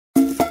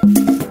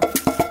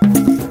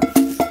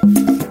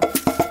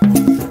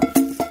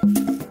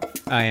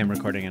I am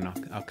recording, and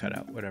I'll cut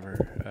out whatever.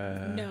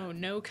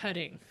 No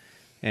cutting.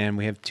 And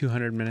we have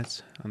 200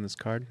 minutes on this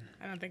card.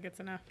 I don't think it's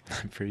enough.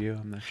 For you,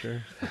 I'm not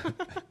sure.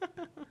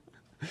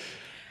 I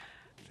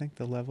think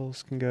the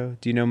levels can go.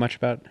 Do you know much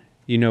about?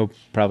 You know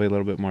probably a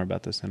little bit more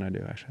about this than I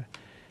do, actually.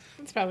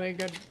 It's probably a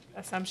good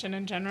assumption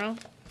in general.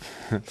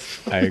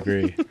 I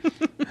agree.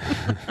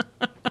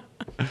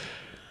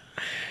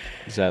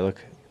 Does that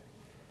look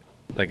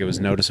like it was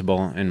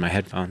noticeable in my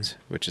headphones,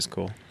 which is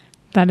cool?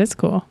 That is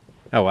cool.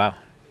 Oh, wow.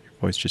 Your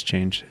voice just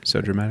changed so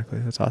dramatically.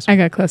 That's awesome. I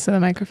got close to the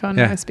microphone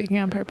Yeah. and I was speaking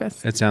on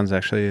purpose. It sounds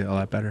actually a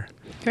lot better.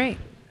 Great.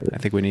 I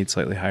think we need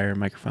slightly higher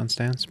microphone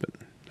stands, but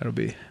that'll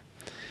be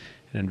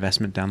an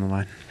investment down the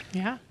line.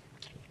 Yeah.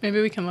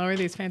 Maybe we can lower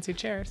these fancy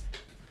chairs.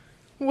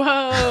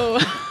 Whoa.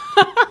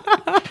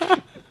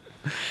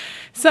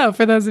 So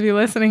for those of you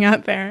listening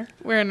out there,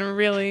 we're in a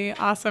really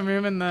awesome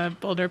room in the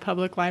Boulder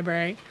Public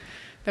Library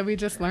that we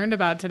just learned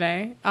about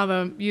today.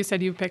 Although you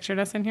said you pictured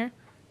us in here.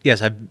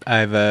 Yes,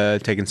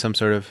 I've taken some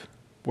sort of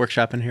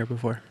workshop in here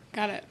before.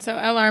 Got it. So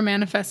LR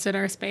manifested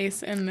our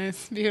space in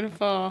this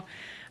beautiful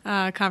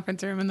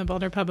conference room in the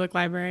Boulder Public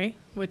Library,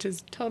 which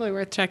is totally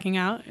worth checking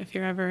out if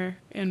you're ever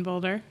in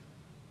Boulder.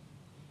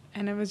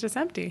 And it was just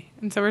empty.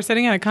 And so we're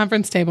sitting at a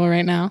conference table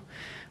right now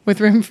with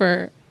room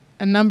for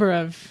a number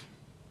of...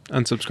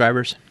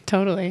 Unsubscribers?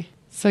 Totally.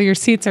 So your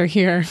seats are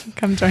here.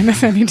 Come join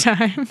us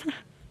anytime.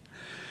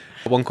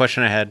 One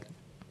question I had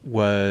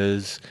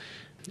was,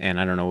 and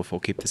I don't know if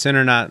we'll keep this in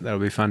or not, that'll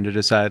be fun to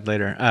decide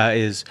later,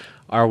 is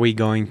are we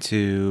going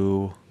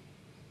to...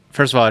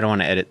 First of all, I don't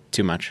want to edit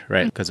too much,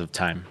 right, because of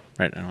time,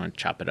 right? I don't want to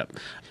chop it up.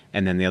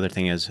 And then the other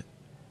thing is,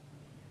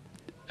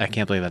 I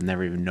can't believe I've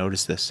never even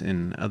noticed this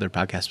in other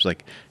podcasts.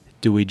 Like,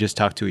 do we just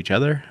talk to each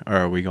other, or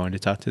are we going to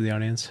talk to the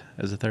audience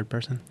as a third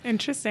person?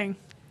 Interesting.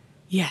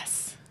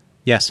 Yes.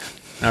 Yes.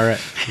 All right.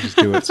 Just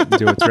do what's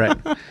right.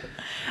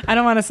 I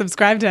don't want to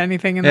subscribe to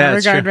anything in that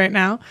regard right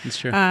now. That's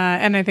true.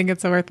 And I think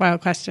it's a worthwhile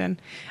question.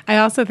 I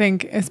also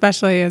think,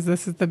 especially as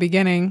this is the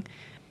beginning,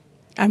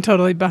 I'm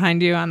totally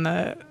behind you on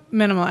the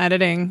minimal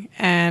editing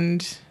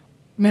and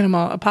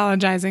minimal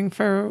apologizing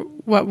for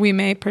what we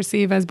may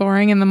perceive as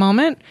boring in the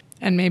moment.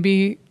 And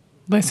maybe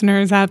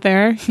listeners out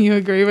there, you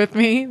agree with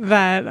me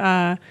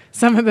that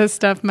some of this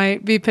stuff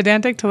might be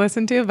pedantic to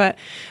listen to. But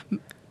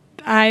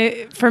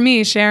for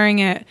me, sharing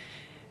it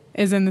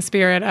is in the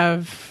spirit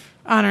of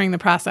honoring the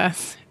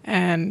process.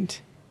 And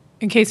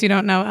in case you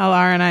don't know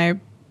LR and I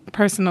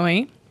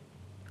personally,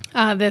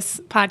 this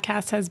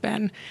podcast has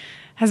been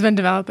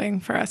developing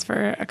for us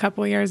for a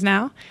couple of years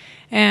now.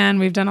 And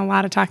we've done a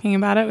lot of talking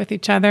about it with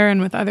each other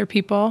and with other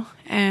people.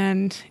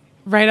 And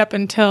right up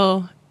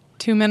until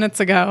 2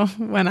 minutes ago,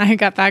 when I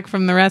got back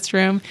from the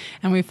restroom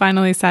and we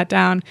finally sat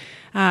down,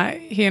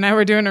 he and I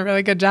were doing a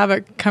really good job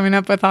at coming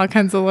up with all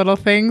kinds of little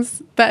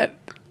things that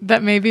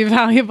may be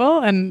valuable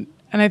and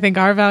I think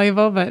are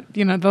valuable, but,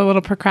 you know, the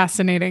little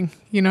procrastinating,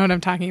 you know what I'm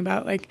talking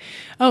about? Like,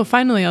 oh,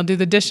 finally I'll do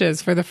the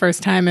dishes for the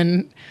first time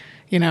in,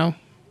 you know,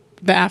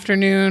 the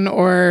afternoon,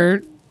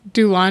 or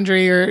do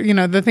laundry, or, you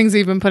know, the things that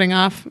you've been putting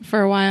off for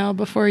a while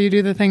before you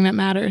do the thing that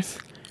matters.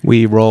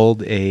 We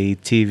rolled a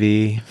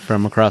TV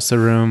from across the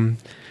room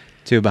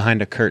to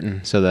behind a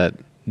curtain so that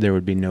there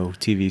would be no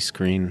TV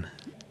screen,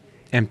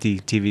 empty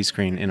TV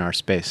screen in our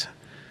space.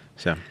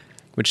 So,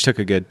 which took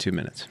a good 2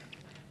 minutes.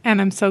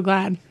 And I'm so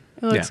glad.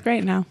 It looks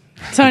great now.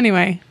 So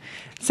anyway,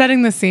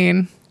 setting the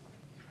scene.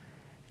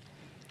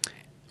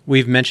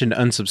 We've mentioned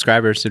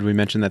unsubscribers. Did we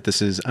mention that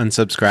this is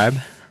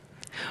Unsubscribe?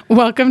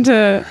 Welcome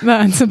to the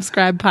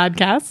Unsubscribe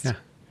podcast. Yeah.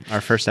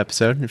 Our first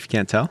episode, if you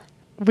can't tell.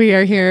 We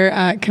are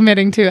here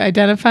committing to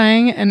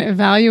identifying and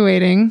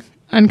evaluating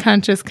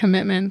unconscious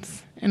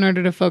commitments in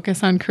order to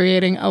focus on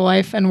creating a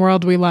life and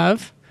world we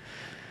love,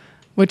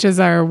 which is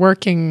our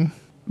working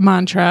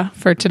mantra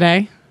for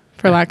today,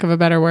 for lack of a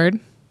better word.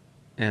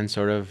 And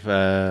sort of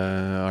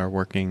our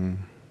work in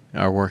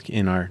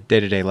our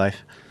day-to-day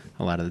life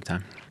a lot of the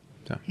time.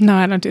 So. No,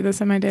 I don't do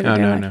this in my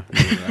day-to-day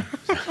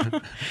life.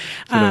 No.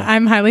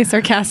 I'm highly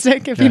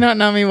sarcastic if you don't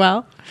know me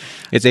well.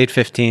 It's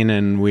 8:15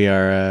 and we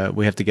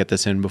have to get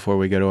this in before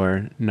we go to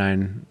our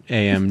 9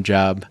 a.m.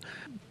 job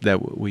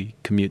that we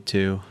commute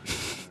to.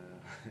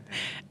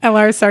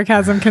 LR's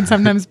sarcasm can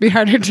sometimes be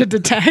harder to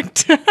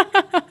detect.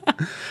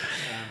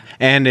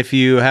 And if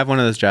you have one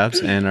of those jobs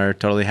and are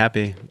totally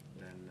happy,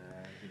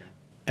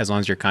 as long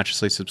as you're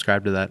consciously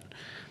subscribed to that,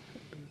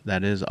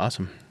 that is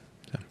awesome.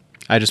 So,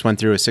 I just went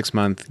through a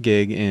 6-month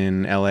gig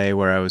in LA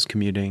where I was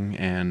commuting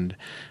and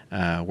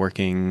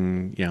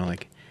working, you know,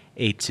 like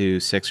 8 to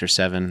 6 or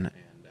 7.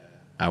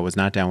 I was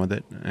not down with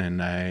it,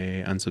 and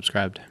I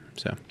unsubscribed.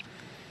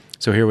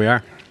 So here we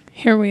are.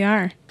 Here we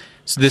are.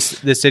 So this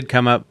did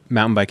come up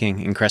mountain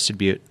biking in Crested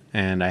Butte,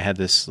 and I had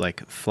this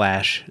like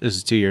flash. This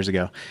was 2 years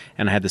ago,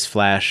 and I had this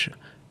flash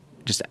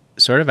just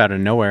sort of out of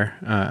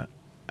nowhere.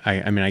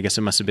 I mean, I guess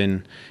it must have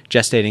been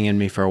gestating in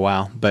me for a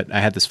while, but I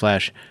had this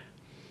flash.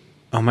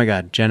 Oh my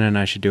God, Jenna and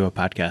I should do a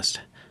podcast.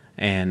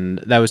 And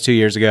that was 2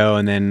 years ago.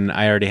 And then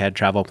I already had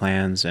travel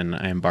plans, and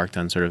I embarked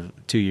on sort of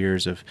 2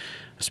 years of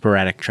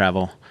sporadic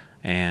travel.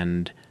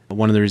 And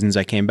One of the reasons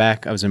I came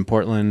back, I was in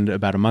Portland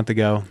about a month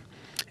ago,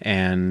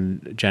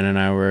 and Jenna and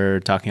I were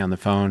talking on the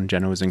phone.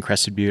 Jenna was in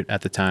Crested Butte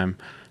at the time.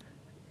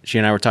 She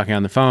and I were talking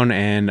on the phone,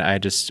 and I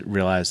just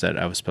realized that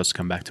I was supposed to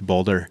come back to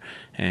Boulder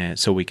and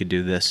so we could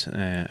do this,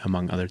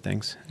 among other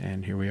things.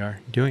 And here we are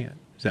doing it.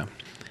 So,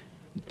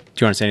 do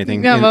you want to say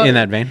anything in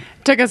that vein?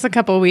 It took us a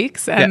couple of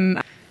weeks.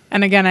 And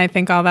again, I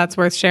think all that's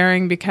worth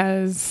sharing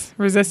because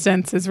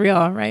resistance is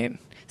real, right?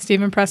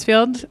 Stephen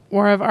Pressfield,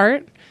 War of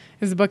Art,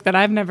 is a book that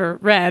I've never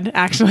read,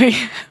 actually.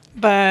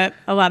 But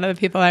a lot of the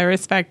people I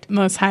respect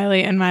most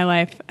highly in my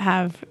life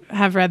have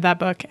read that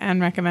book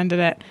and recommended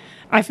it.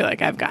 I feel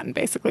like I've gotten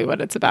basically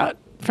what it's about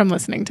from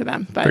listening to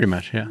them. But pretty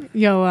much, yeah.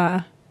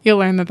 You'll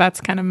learn that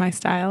that's kind of my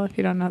style if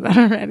you don't know that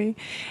already.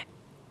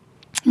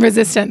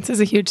 Resistance is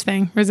a huge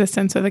thing.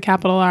 Resistance with a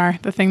capital R,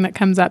 the thing that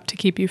comes up to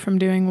keep you from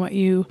doing what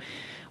you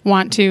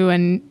want to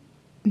and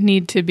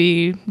need to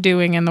be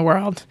doing in the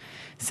world.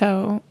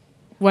 So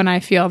when I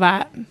feel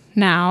that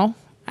now,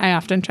 I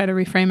often try to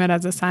reframe it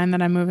as a sign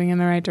that I'm moving in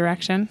the right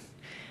direction.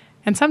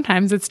 And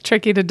sometimes it's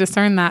tricky to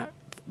discern that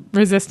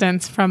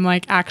resistance from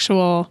like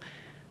actual,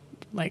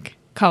 like,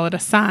 call it a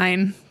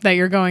sign that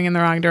you're going in the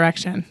wrong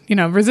direction. You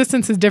know,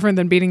 resistance is different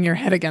than beating your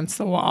head against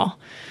the wall.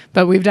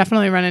 But we've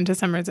definitely run into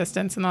some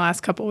resistance in the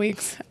last couple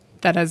weeks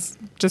that has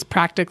just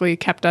practically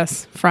kept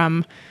us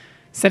from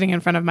sitting in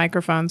front of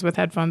microphones with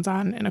headphones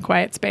on in a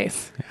quiet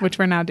space, which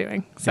we're now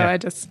doing. So I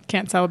just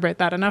can't celebrate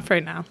that enough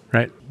right now.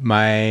 Right.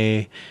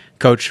 My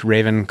coach,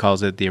 Raven,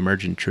 calls it the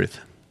emergent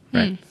truth.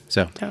 Right.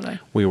 So totally.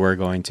 We were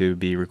going to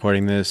be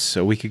recording this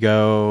a week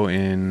ago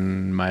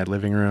in my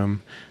living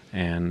room,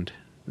 and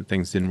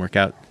things didn't work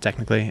out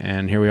technically.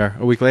 And here we are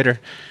a week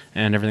later,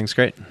 and everything's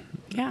great.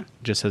 Yeah.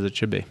 Just as it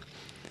should be.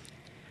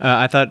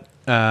 I thought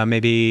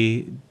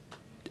maybe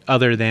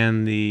other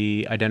than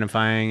the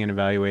identifying and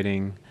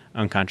evaluating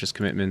unconscious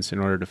commitments in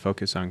order to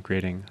focus on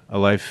creating a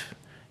life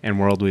and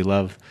world we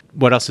love,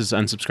 what else does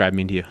unsubscribe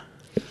mean to you?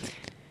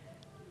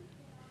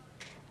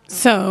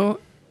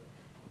 So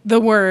the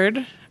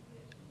word,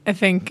 I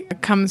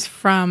think, comes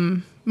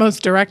from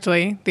most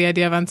directly the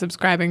idea of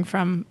unsubscribing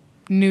from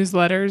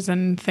newsletters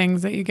and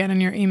things that you get in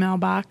your email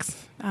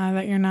box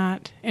that you're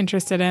not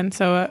interested in.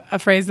 So a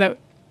phrase that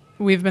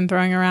we've been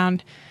throwing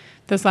around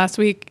this last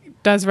week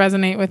does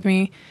resonate with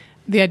me.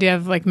 The idea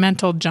of like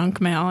mental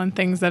junk mail and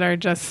things that are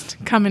just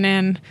coming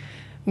in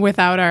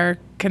without our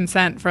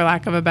consent, for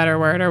lack of a better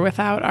word, or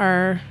without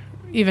our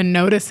even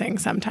noticing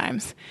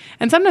sometimes.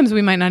 And sometimes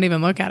we might not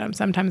even look at them.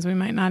 Sometimes we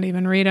might not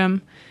even read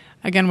them.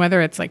 Again,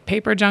 whether it's like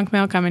paper junk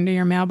mail coming to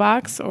your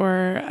mailbox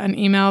or an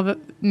email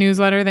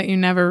newsletter that you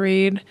never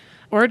read,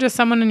 or just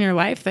someone in your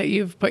life that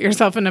you've put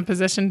yourself in a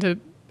position to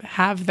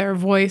have their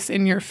voice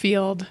in your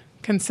field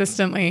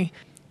consistently.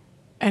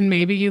 And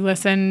maybe you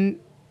listen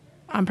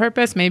on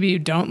purpose. Maybe you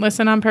don't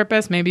listen on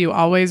purpose. Maybe you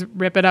always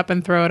rip it up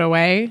and throw it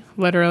away,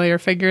 literally or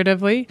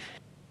figuratively.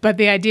 But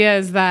the idea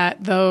is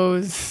that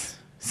those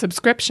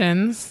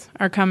subscriptions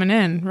are coming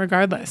in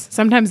regardless.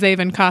 Sometimes they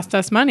even cost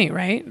us money,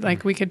 right?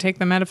 Like we could take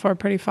the metaphor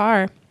pretty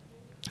far.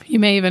 You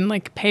may even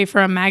like pay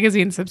for a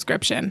magazine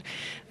subscription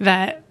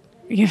that,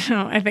 you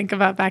know, I think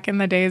about back in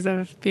the days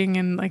of being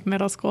in like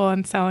middle school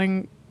and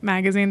selling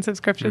magazine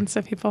subscriptions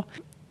to people.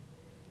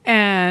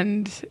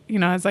 And, you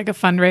know, it's like a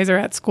fundraiser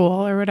at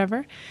school or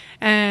whatever.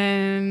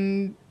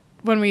 And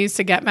when we used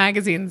to get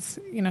magazines,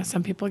 you know,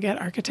 some people get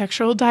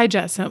Architectural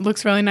Digest and it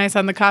looks really nice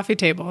on the coffee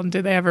table. And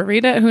do they ever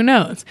read it? Who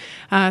knows?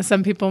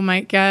 Some people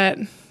might get,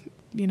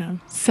 you know,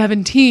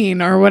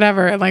 17 or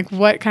whatever. Like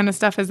what kind of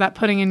stuff is that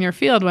putting in your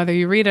field, whether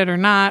you read it or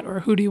not, or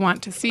who do you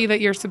want to see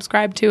that you're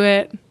subscribed to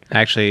it?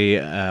 Actually,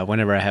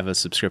 whenever I have a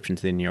subscription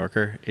to the New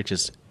Yorker,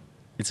 it's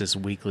this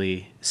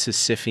weekly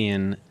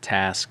Sisyphean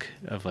task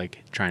of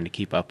like trying to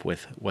keep up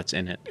with what's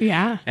in it.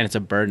 Yeah. And it's a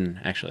burden,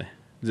 actually.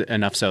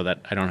 Enough so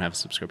that I don't have a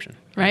subscription.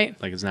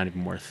 Right. Like it's not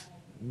even worth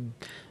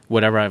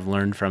whatever I've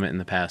learned from it in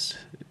the past.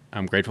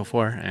 I'm grateful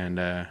for, and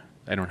I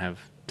don't have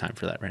time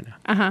for that right now.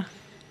 Uh-huh.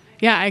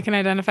 Yeah, I can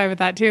identify with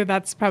that too.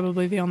 That's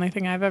probably the only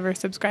thing I've ever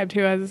subscribed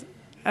to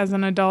as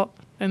an adult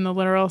in the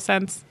literal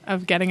sense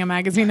of getting a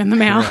magazine in the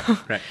mail.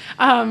 Right.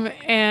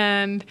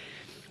 And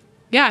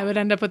yeah, I would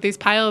end up with these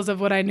piles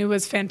of what I knew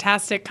was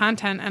fantastic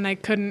content, and I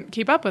couldn't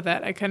keep up with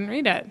it. I couldn't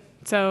read it.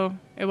 So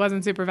it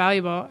wasn't super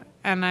valuable,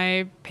 and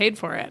I paid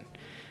for it.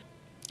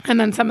 And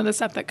then some of the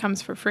stuff that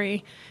comes for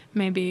free,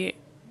 maybe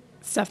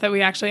stuff that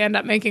we actually end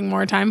up making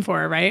more time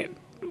for, right?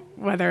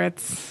 Whether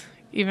it's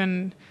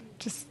even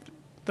just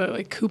the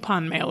like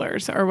coupon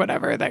mailers or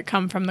whatever that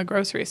come from the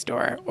grocery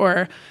store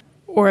or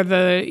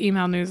the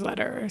email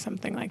newsletter or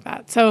something like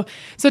that. So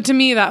to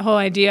me, that whole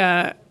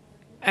idea,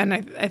 and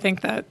I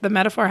think that the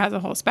metaphor has a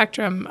whole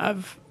spectrum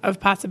of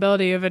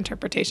possibility of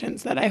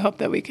interpretations that I hope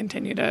that we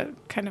continue to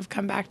kind of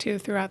come back to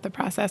throughout the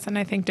process. And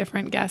I think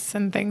different guests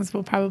and things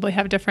will probably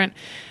have different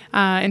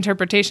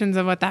interpretations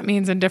of what that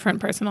means and different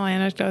personal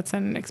anecdotes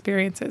and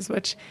experiences,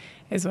 which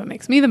is what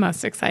makes me the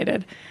most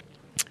excited.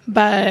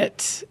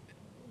 But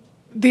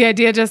the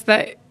idea just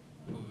that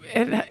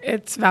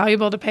it's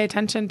valuable to pay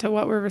attention to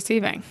what we're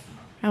receiving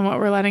and what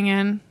we're letting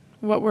in,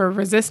 what we're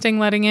resisting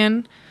letting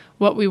in,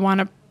 what we want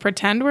to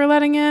pretend we're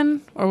letting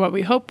in or what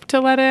we hope to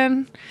let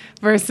in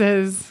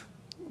versus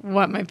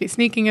what might be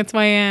sneaking its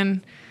way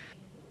in,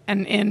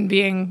 and in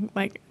being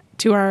like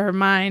to our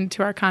mind,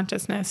 to our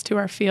consciousness, to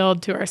our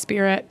field, to our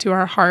spirit, to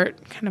our heart,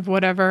 kind of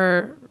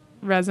whatever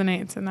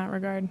resonates in that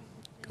regard.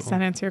 Cool. Does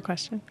that answer your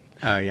question?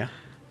 Yeah.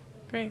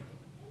 Great.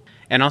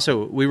 And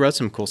also, we wrote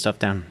some cool stuff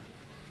down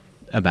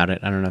about it.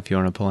 I don't know if you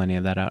want to pull any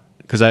of that out,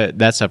 because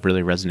that stuff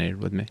really resonated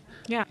with me.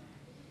 Yeah.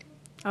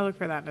 I'll look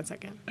for that in a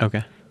second.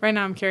 Okay. Right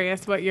now I'm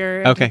curious what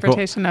your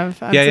interpretation cool. of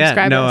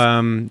unsubscribe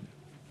No,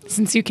 is.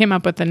 Since you came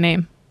up with the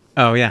name.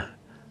 Oh, yeah.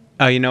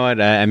 Oh, you know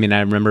what? I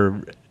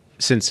remember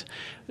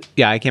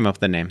I came up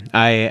with the name.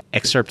 I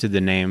excerpted the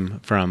name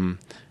from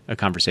a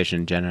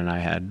conversation Jen and I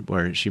had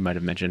where she might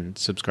have mentioned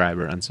subscribe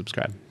or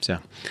unsubscribe. So,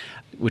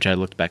 which I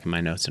looked back in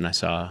my notes and I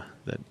saw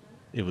that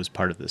it was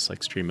part of this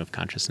like stream of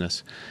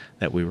consciousness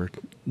that we were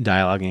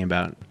dialoguing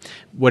about.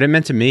 What it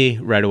meant to me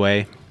right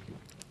away.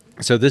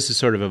 So this has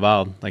sort of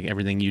evolved, like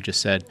everything you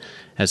just said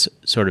has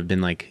sort of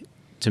been like,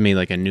 to me,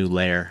 like a new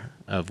layer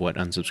of what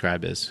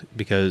unsubscribe is.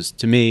 Because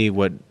to me,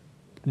 what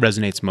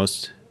resonates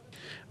most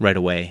right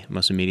away,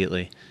 most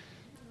immediately,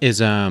 is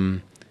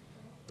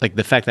like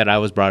the fact that I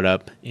was brought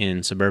up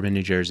in suburban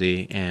New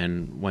Jersey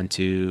and went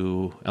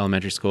to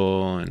elementary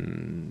school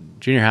and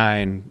junior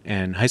high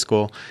and high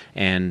school,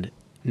 and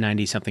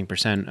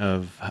 90-something%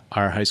 of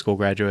our high school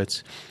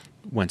graduates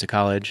went to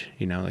college,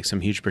 like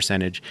some huge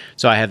percentage.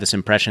 So I have this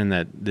impression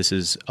that this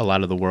is a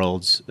lot of the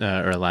world's,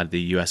 or a lot of the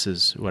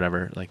U.S.'s,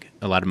 whatever, like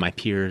a lot of my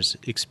peers'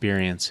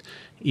 experience,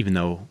 even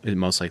though it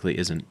most likely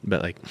isn't.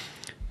 But like,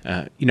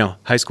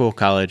 high school,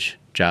 college,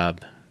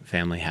 job,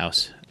 family,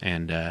 house.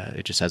 And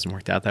it just hasn't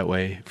worked out that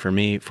way for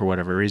me for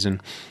whatever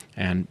reason.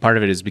 And part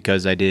of it is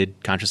because I did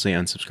consciously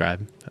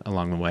unsubscribe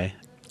along the way.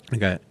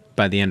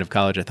 By the end of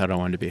college, I thought I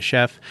wanted to be a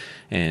chef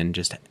and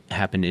just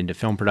happened into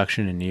film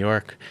production in New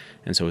York.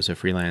 And so it was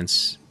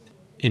freelance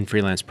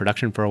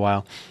production for a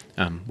while,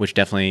 which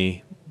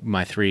definitely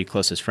my 3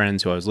 closest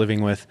friends who I was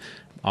living with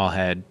all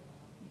had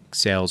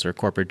sales or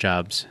corporate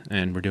jobs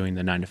and were doing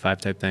the 9-to-5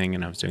 type thing.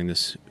 And I was doing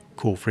this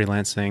cool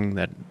freelance thing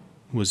that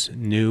was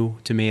new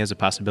to me as a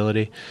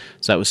possibility.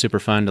 So that was super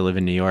fun to live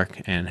in New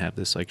York and have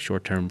this like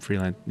short-term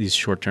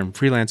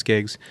freelance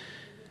gigs.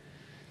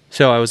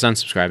 So I was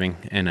unsubscribing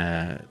and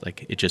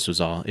it just was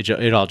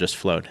it all just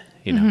flowed,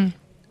 Mm-hmm.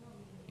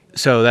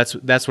 So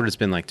that's what it's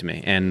been like to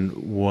me. And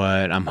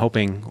what I'm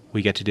hoping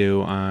we get to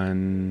do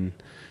on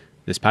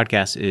this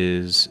podcast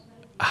is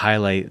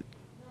highlight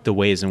the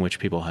ways in which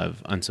people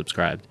have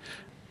unsubscribed.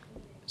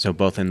 So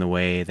both in the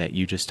way that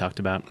you just talked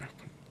about,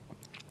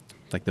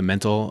 like the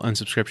mental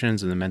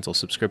unsubscriptions and the mental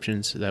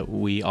subscriptions that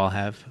we all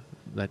have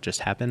that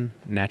just happen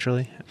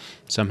naturally.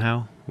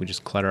 Somehow we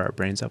just clutter our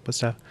brains up with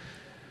stuff.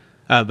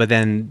 But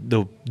then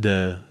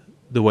the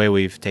way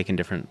we've taken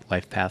different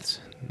life paths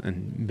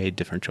and made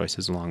different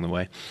choices along the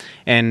way.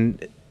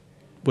 And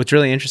what's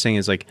really interesting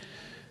is like,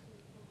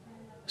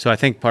 so I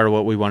think part of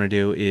what we want to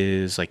do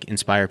is like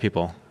inspire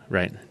people,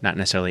 right? Not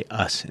necessarily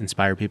us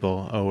inspire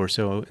people. Oh, we're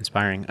so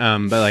inspiring.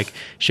 But like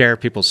share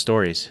people's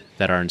stories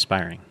that are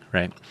inspiring,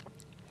 right?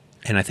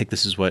 And I think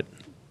this is what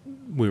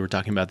we were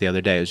talking about the other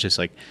day. It was just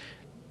like,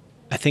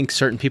 I think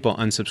certain people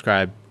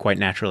unsubscribe quite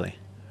naturally,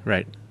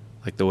 right?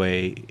 Like the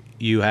way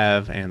you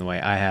have and the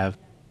way I have.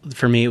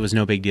 For me, it was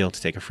no big deal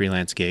to take a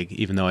freelance gig,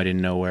 even though I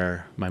didn't know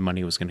where my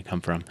money was going to come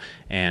from.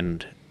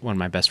 And one of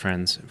my best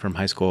friends from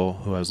high school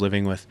who I was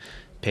living with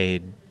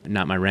paid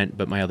not my rent,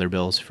 but my other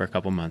bills for a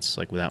couple months,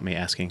 like without me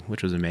asking,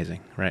 which was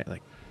amazing, right?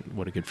 Like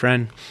what a good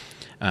friend.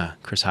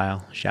 Chris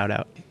Heil, shout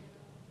out.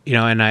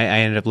 And I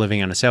ended up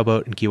living on a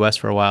sailboat in Key West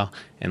for a while.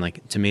 And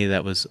like, to me,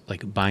 that was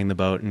like buying the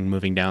boat and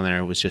moving down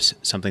there was just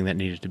something that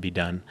needed to be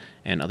done.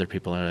 And other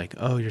people are like,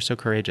 oh, you're so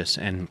courageous.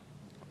 And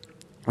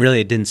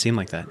really, it didn't seem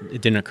like that.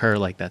 It didn't occur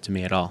like that to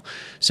me at all.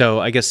 So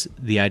I guess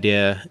the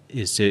idea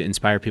is to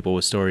inspire people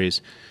with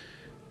stories,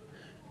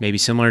 maybe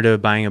similar to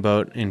buying a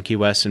boat in Key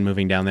West and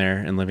moving down there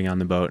and living on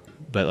the boat,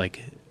 but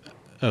like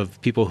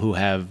of people who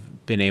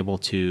have been able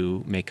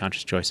to make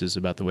conscious choices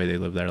about the way they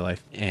live their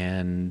life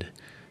and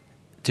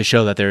to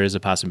show that there is a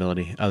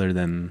possibility other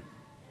than,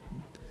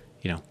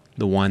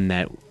 the one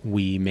that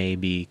we may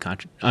be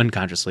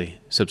unconsciously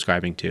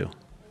subscribing to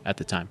at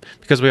the time,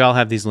 because we all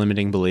have these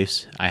limiting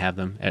beliefs. I have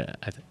them. I'm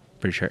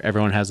pretty sure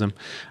everyone has them.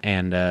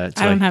 And I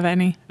don't have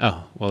any.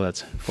 Oh, well,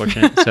 that's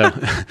fortunate. So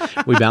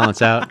we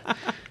balance out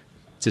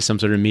to some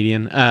sort of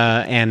median.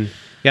 And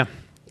yeah,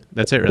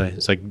 that's it really.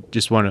 It's like,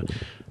 just want to,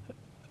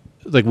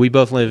 like, we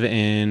both live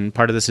in,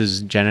 part of this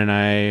is Jen and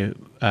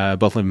I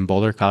both live in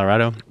Boulder,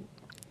 Colorado.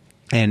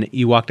 And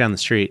you walk down the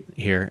street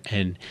here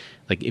and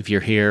like, if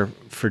you're here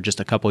for just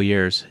a couple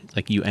years,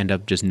 like you end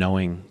up just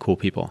knowing cool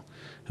people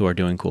who are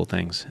doing cool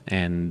things.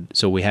 And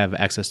so we have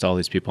access to all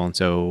these people. And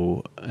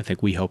so I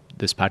think we hope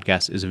this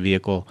podcast is a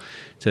vehicle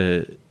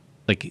to,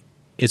 like,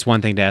 it's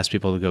one thing to ask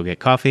people to go get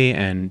coffee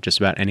and just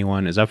about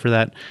anyone is up for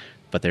that.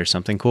 But there's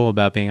something cool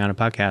about being on a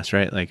podcast,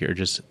 right? Like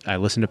I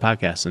listen to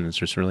podcasts and it's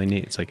just really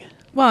neat. It's like,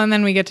 well, and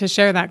then we get to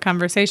share that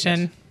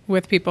conversation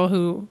with people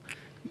who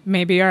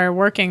maybe are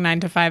working 9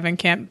 to 5 and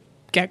can't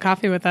get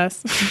coffee with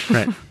us.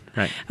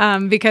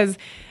 Right. Because,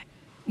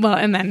 well,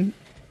 and then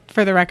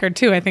for the record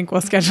too, I think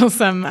we'll schedule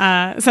some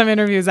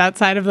interviews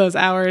outside of those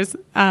hours,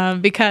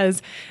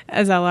 because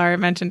as LR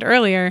mentioned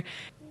earlier,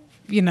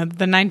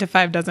 the 9 to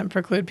 5 doesn't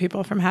preclude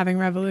people from having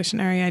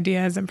revolutionary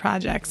ideas and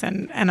projects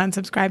and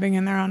unsubscribing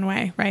in their own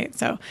way. Right.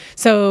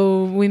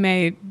 So we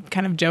may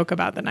kind of joke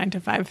about the 9 to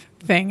 5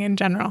 thing in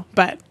general,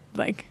 but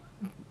like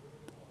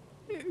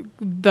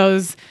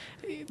those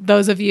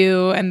of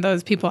you and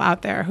those people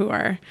out there who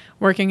are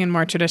working in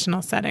more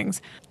traditional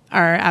settings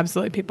are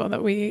absolutely people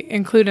that we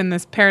include in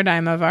this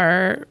paradigm of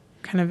our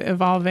kind of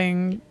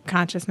evolving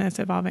consciousness,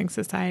 evolving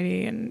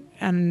society,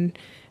 and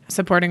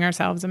supporting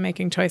ourselves and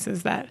making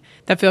choices that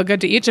feel good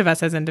to each of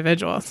us as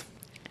individuals.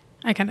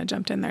 I kind of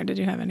jumped in there. Did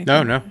you have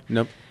anything? No,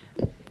 nope.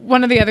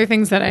 One of the other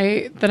things that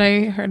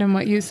I heard in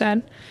what you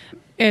said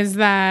is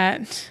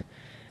that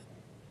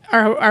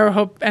our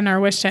hope and our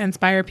wish to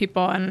inspire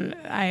people, and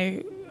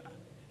I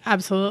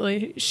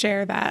absolutely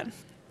share that.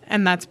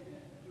 And that's,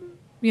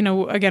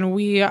 again,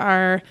 we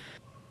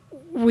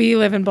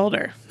live in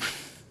Boulder.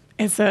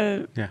 It's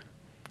a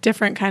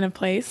different kind of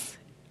place,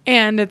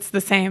 and it's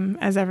the same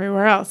as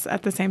everywhere else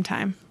at the same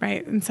time,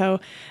 right? And so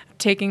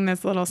taking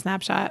this little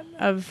snapshot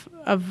of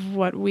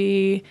what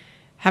we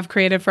have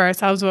created for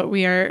ourselves, what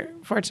we are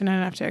fortunate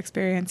enough to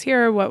experience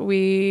here, what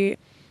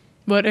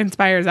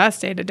inspires us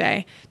day to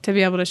day, to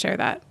be able to share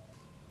that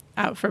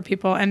out for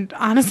people, and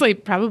honestly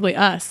probably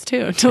us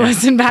too, to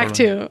listen back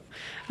to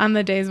on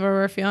the days where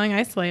we're feeling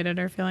isolated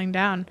or feeling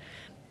down.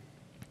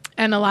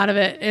 And a lot of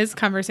it is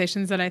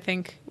conversations that I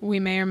think we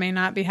may or may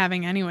not be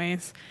having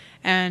anyways,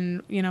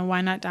 and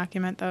why not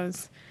document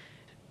those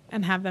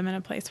and have them in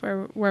a place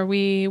where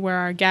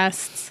our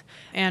guests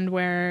and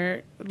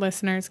where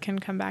listeners can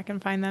come back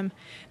and find them.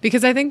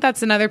 Because I think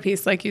that's another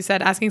piece. Like you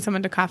said, asking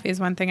someone to coffee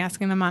is one thing,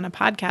 asking them on a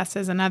podcast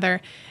is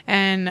another.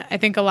 And I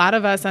think a lot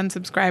of us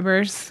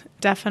unsubscribers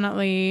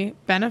definitely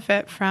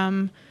benefit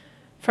from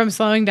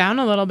slowing down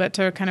a little bit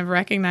to kind of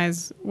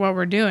recognize what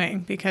we're doing.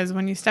 Because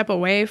when you step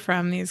away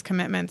from these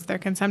commitments, there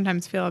can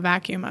sometimes feel a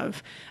vacuum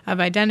of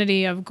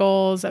identity, of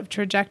goals, of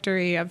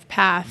trajectory, of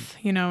path.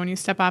 When you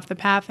step off the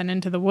path and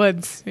into the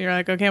woods, you're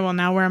like, okay, well,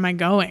 now where am I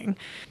going?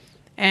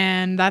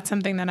 And that's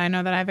something that I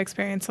know that I've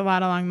experienced a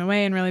lot along the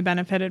way, and really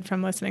benefited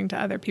from listening to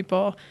other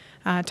people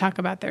talk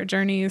about their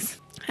journeys,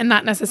 and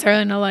not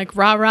necessarily in a like,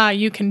 rah, rah,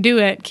 you can do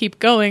it, keep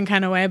going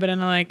kind of way, but in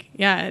a like,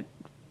 yeah, it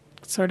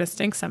sort of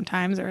stinks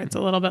sometimes, or it's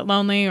a little bit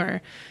lonely,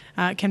 or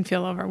can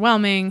feel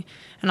overwhelming,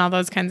 and all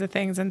those kinds of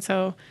things. And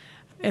so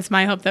it's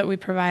my hope that we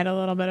provide a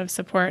little bit of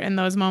support in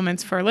those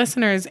moments for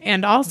listeners,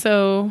 and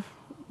also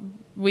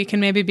we can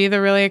maybe be the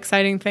really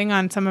exciting thing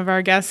on some of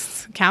our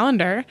guests'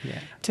 calendar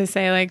to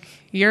say, like,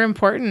 you're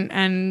important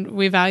and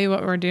we value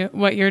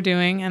what you're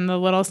doing and the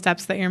little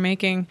steps that you're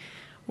making,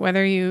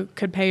 whether you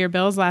could pay your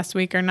bills last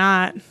week or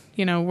not.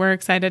 We're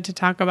excited to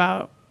talk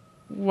about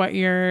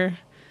the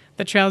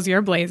trails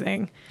you're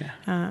blazing,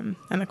 and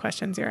the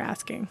questions you're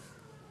asking.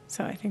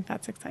 So I think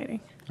that's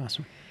exciting.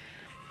 Awesome.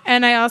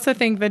 And I also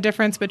think the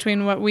difference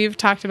between what we've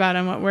talked about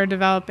and what we're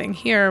developing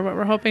here, what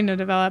we're hoping to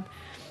develop,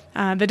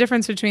 the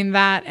difference between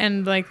that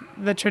and like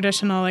the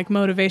traditional like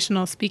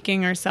motivational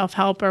speaking or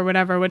self-help or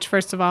whatever, which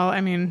first of all, I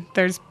mean,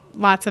 there's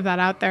lots of that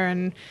out there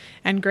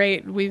and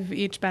great. We've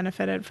each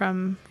benefited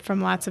from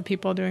lots of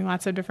people doing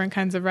lots of different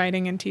kinds of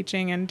writing and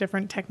teaching and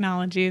different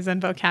technologies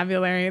and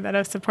vocabulary that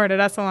have supported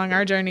us along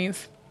our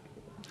journeys.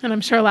 And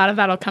I'm sure a lot of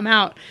that'll come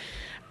out.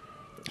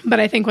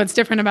 But I think what's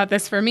different about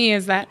this for me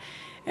is that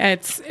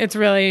it's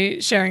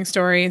really sharing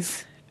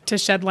stories to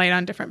shed light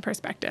on different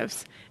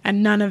perspectives.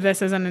 And none of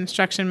this is an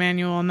instruction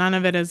manual. None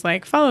of it is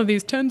like, follow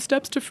these 10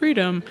 steps to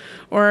freedom,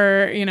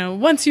 or,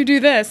 once you do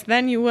this,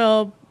 then you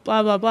will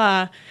blah, blah,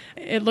 blah.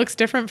 It looks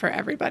different for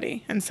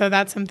everybody. And so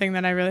that's something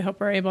that I really hope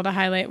we're able to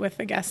highlight with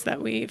the guests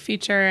that we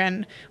feature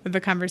and with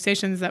the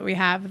conversations that we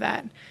have,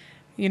 that,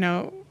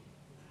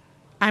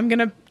 I'm going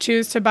to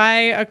choose to buy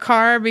a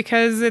car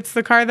because it's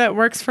the car that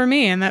works for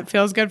me and that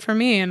feels good for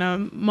me in a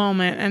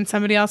moment. And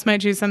somebody else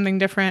might choose something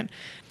different.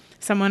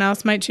 Someone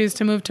else might choose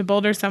to move to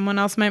Boulder. Someone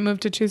else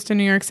might choose to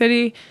New York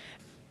City.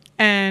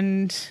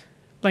 And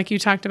like you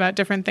talked about,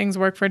 different things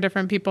work for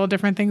different people.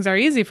 Different things are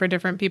easy for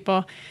different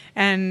people.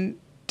 And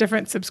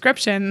different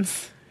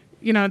subscriptions,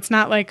 it's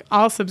not like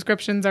all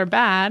subscriptions are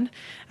bad.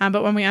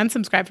 But when we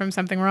unsubscribe from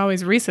something, we're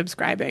always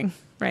resubscribing,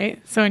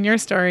 right? So in your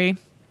story,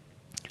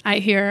 I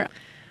hear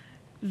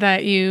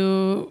that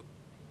you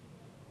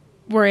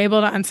were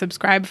able to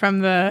unsubscribe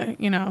from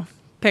the,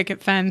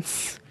 picket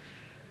fence,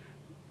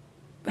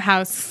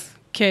 house,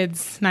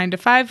 kids, 9 to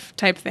 5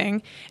 type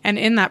thing. And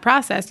in that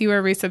process, you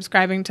were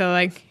resubscribing to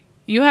like,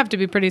 you have to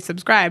be pretty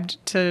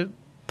subscribed to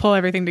pull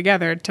everything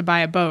together to buy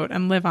a boat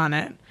and live on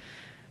it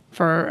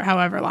for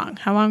however long.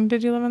 How long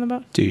did you live on the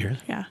boat? 2 years.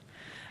 Yeah.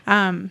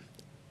 I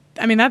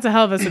mean, that's a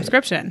hell of a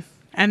subscription.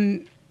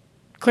 And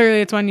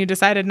clearly it's one you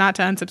decided not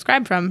to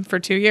unsubscribe from for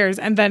 2 years,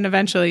 and then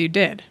eventually you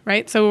did,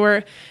 right?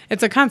 So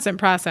it's a constant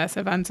process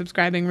of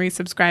unsubscribing,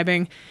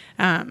 resubscribing,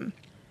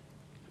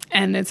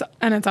 and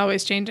it's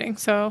always changing.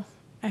 So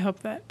I hope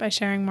that by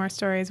sharing more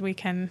stories, we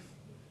can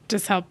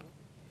just help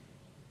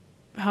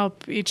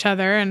each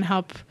other and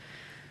help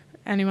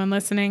anyone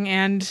listening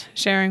and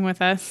sharing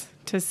with us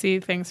to see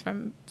things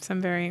from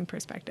some varying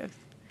perspectives.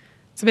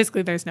 So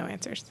basically, there's no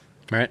answers.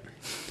 Right.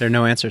 There are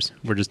no answers.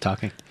 We're just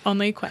talking.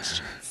 Only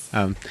questions.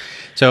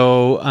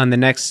 So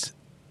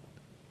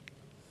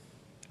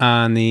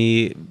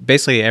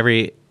basically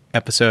every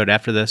episode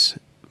after this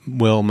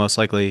will most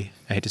likely,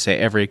 I hate to say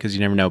every because you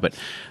never know, but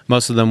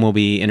most of them will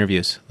be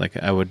interviews. Like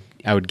I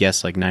would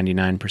guess like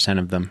 99%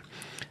 of them.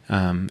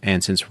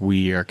 And since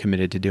we are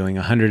committed to doing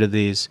 100 of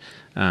these,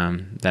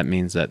 that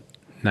means that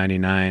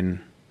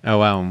 99, oh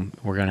wow,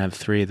 we're going to have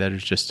 3 that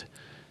is just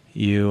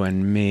you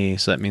and me.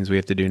 So that means we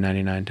have to do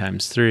 99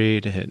 times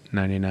 3 to hit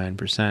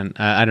 99%.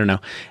 I don't know.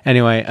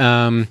 Anyway,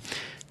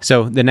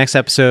 so the next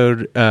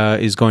episode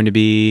is going to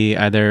be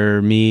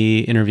either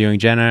me interviewing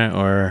Jenna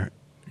or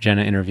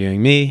Jenna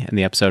interviewing me. And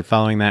the episode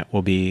following that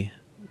will be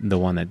the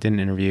one that didn't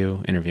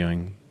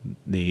interviewing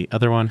the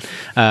other one.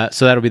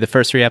 So that'll be the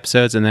first 3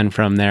 episodes. And then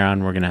from there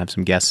on, we're going to have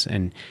some guests.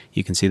 And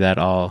you can see that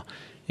all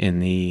in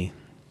the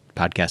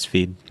podcast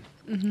feed.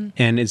 Mm-hmm.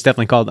 And it's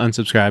definitely called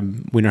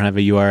Unsubscribe. We don't have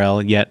a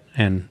URL yet.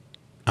 And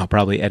I'll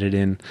probably edit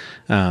in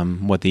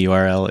what the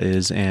URL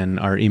is and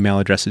our email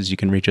addresses you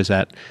can reach us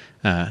at.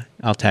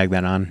 I'll tag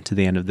that on to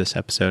the end of this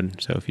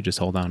episode. So if you just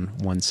hold on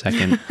 1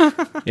 second,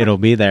 it'll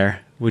be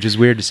there, which is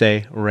weird to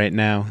say right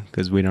now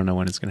because we don't know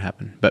when it's going to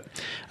happen. But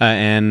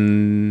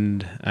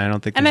and I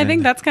don't think. And I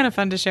think that's kind of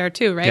fun to share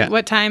too, right? Yeah.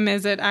 What time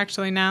is it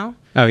actually now?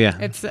 Oh yeah,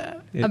 it's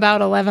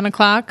about 11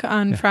 o'clock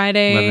on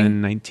Friday.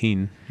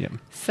 11:19. Yep.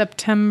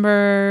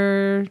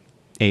 September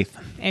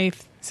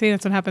 8th. See,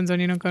 that's what happens when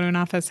you don't go to an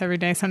office every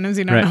day. Sometimes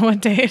you don't know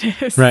what day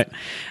it is. Right.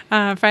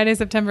 Friday,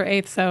 September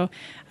 8th. So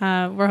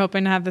we're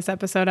hoping to have this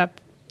episode up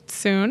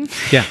soon.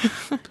 Yeah.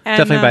 And,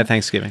 definitely by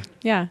Thanksgiving.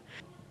 Yeah.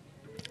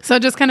 So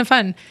just kind of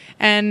fun.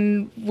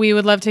 And we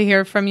would love to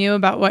hear from you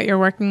about what you're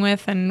working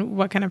with and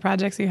what kind of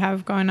projects you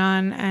have going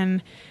on.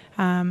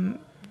 And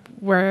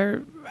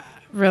we're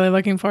really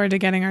looking forward to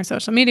getting our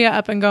social media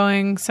up and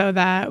going so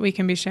that we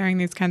can be sharing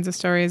these kinds of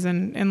stories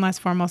in less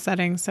formal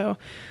settings. So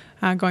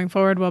going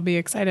forward, we'll be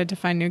excited to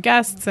find new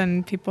guests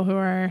and people who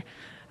are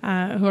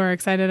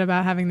excited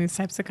about having these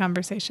types of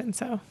conversations.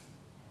 So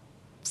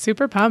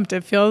super pumped.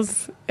 It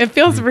feels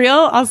real.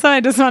 Also, I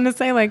just want to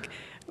say, like,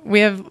 we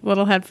have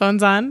little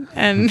headphones on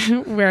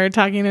and we're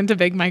talking into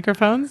big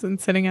microphones and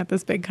sitting at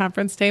this big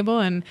conference table.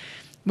 And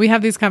we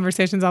have these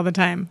conversations all the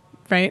time,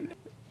 right?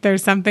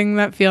 There's something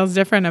that feels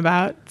different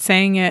about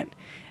saying it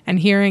and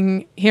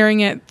hearing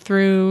it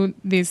through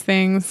these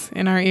things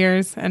in our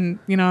ears. And,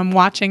 I'm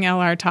watching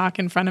LR talk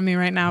in front of me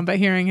right now, but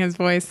hearing his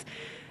voice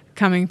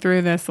coming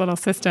through this little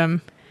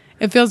system,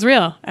 it feels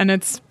real and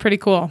it's pretty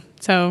cool.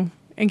 So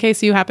in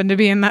case you happen to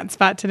be in that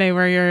spot today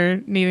where you're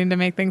needing to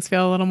make things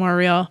feel a little more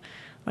real,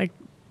 like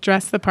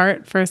dress the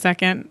part for a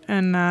second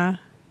and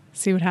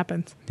see what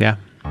happens. Yeah.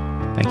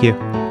 Thank you.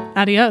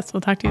 Adios.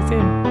 We'll talk to you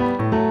soon.